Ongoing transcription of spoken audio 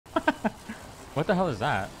What the hell is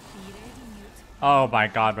that? Oh my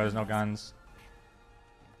god, bro, there's no guns.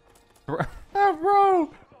 Oh, bro!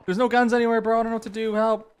 There's no guns anywhere, bro. I don't know what to do.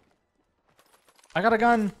 Help. I got a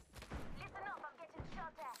gun.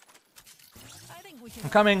 I'm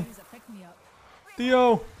coming.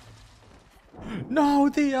 Theo. No,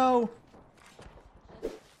 Theo.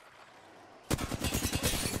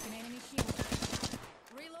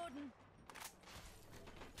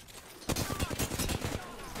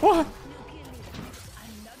 What?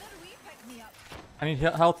 I need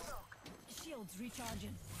health. Shields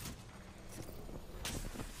recharging.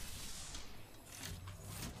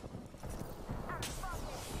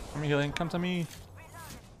 I'm healing. Come to me.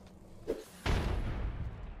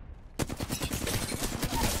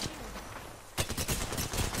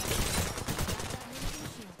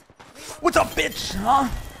 What's up, bitch? Huh?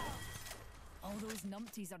 All those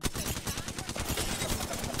numpties are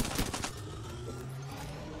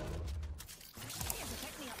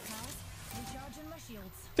recharging my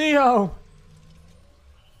shields. Theo.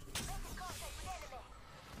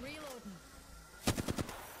 Reloading.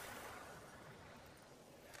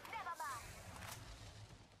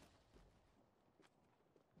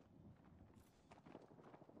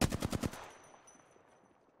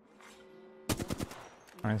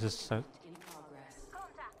 Alright, just so.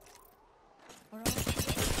 We're on. Another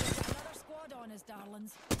squad on us,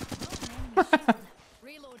 darlings. Enemy shield.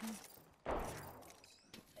 Reloading.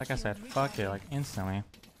 Like I said, fuck it, like instantly.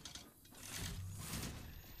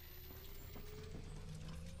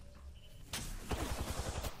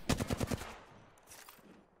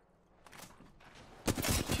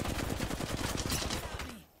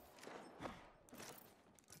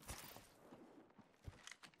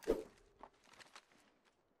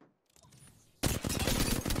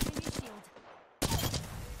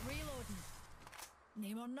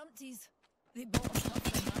 Name on numpties. They bought us up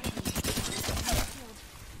in my shield.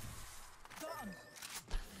 Got 'em.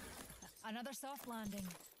 Another soft landing.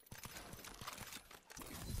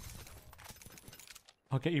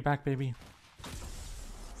 I'll get you back, baby.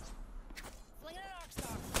 Fling an arc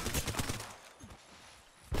star.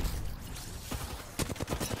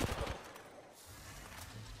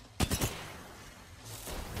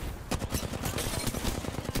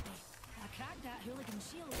 I cracked that hooligan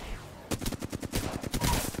shield.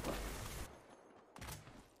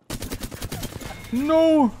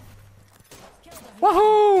 No!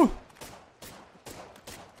 Wahoo!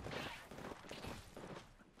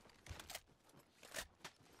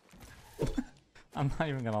 I'm not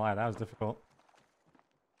even gonna lie, that was difficult.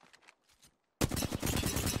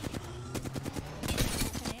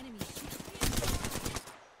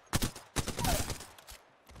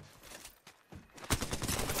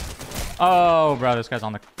 Oh, bro, this guy's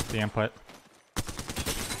on the input.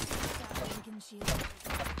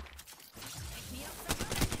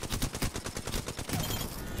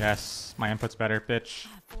 Yes, my input's better, bitch.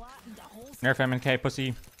 Nerf M&K,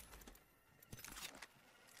 pussy.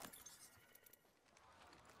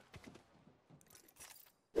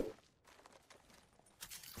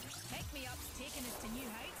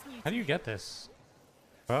 How do you get this?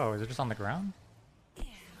 Oh, is it just on the ground? Now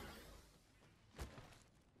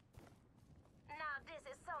this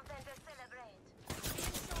is something to celebrate.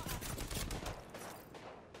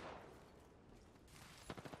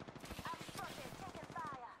 I'm spotted, taking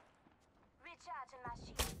fire. Recharging my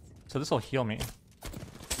shields. So this will heal me.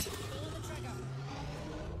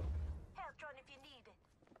 Health run if you need it.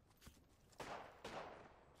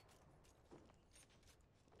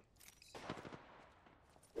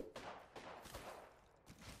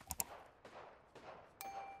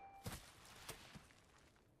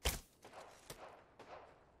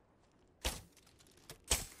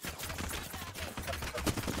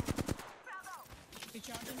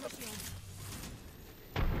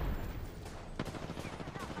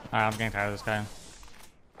 I'm getting tired of this guy.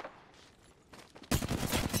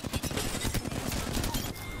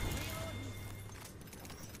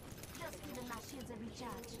 Just giving my shields a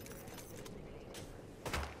recharge.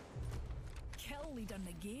 Kill leader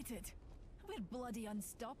negated. We're bloody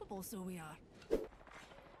unstoppable, so we are. Care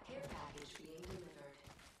package being delivered.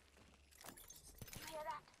 You hear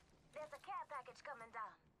that? There's a care package coming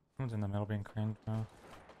down. Someone's in the middle being craned now.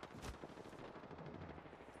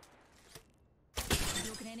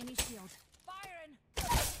 Broken enemy shield. Firing!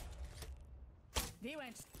 They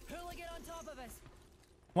went. Hooligan on top of us.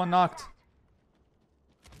 One knocked.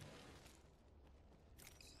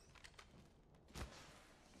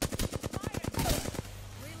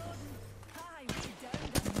 Reloading. Hi, we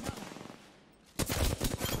downed another.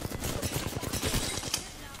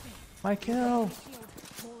 My kill. Shield.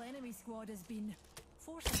 Whole enemy squad has been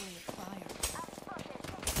forcibly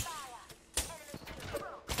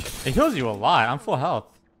It heals you a lot. I'm full health.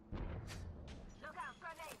 Look out,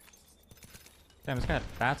 grenade. Damn, this guy had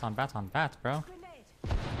bats on bats on bats, bro. Grenade.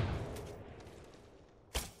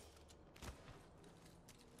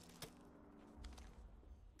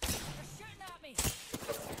 They're shooting at me.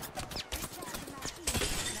 Recharging my shield.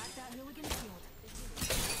 Crack that hooligan shield.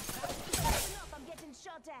 Listen up, I'm getting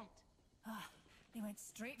shot at. Ah, they went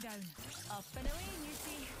straight down. Up and away, you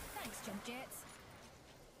see. Thanks, jump jets.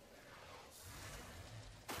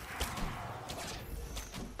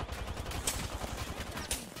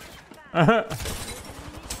 Oh,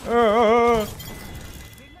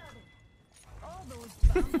 Reloading. All those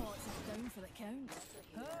bomb bots are down for the count.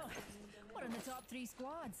 Oh, we're in the top 3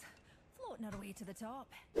 squads. Floating our way to the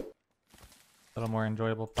top. a little more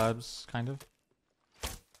enjoyable pubs, kind of.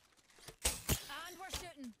 And we're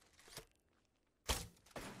shooting.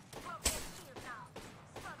 Broke their shield now.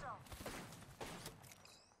 Spot on.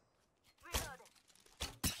 Reloading.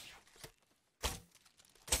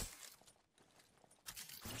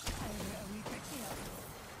 A wee picture up.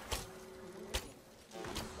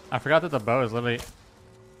 I forgot that the bow is literally.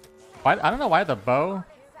 Why? I don't know why the bow Inside.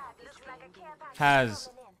 Looks like a care package has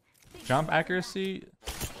coming in. jump accuracy.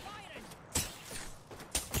 Firing! Enemy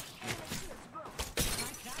shield's broke. I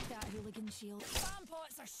cracked that hooligan shield. Bomb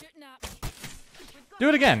bots are shooting at me. Do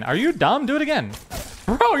it again. Are you dumb? Do it again.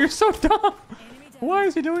 Bro, you're so dumb. Enemy down. Why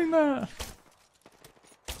is he doing that?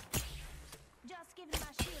 Just giving my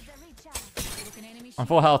shield a recharge. Broken enemy I'm shield.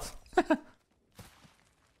 full health.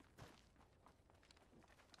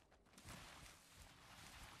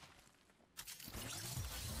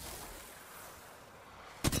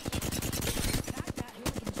 Cracked that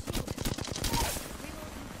hooligan shield.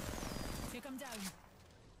 Reloading. Took him down.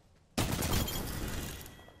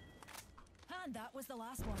 And that was the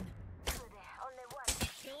last one. Good. Only one.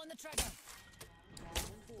 Pulling the trigger.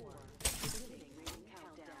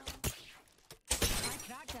 I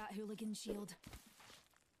cracked that hooligan shield.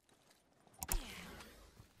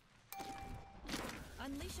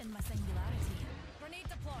 Unleashing my singularity. Grenade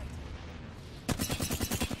deployed.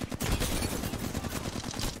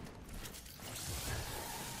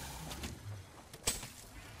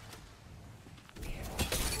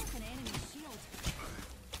 Broken enemy shield.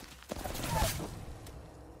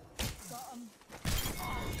 Got him.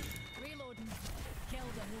 Reloading.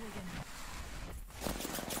 Killed a hooligan.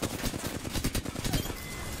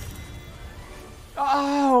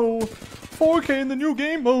 Oh, 4K in the new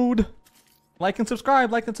game mode. Like and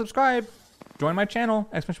subscribe. Like and subscribe. Join my channel. !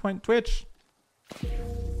 Twitch.